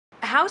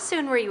how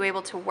soon were you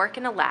able to work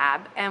in a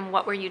lab, and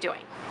what were you doing?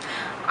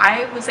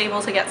 I was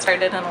able to get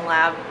started in a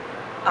lab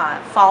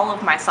fall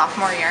of my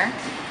sophomore year,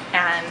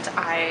 and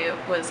I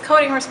was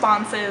coding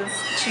responses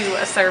to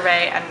a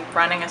survey and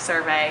running a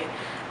survey,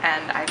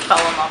 and I fell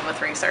in love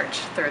with research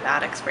through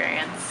that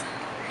experience.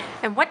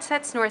 And what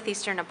sets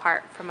Northeastern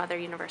apart from other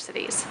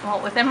universities?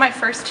 Well, within my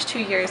first 2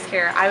 years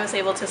here, I was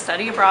able to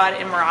study abroad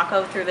in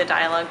Morocco through the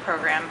dialogue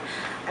program.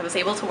 I was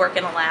able to work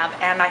in a lab,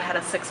 and I had a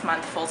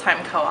 6-month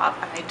full-time co-op,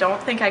 and I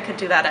don't think I could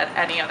do that at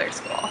any other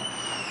school.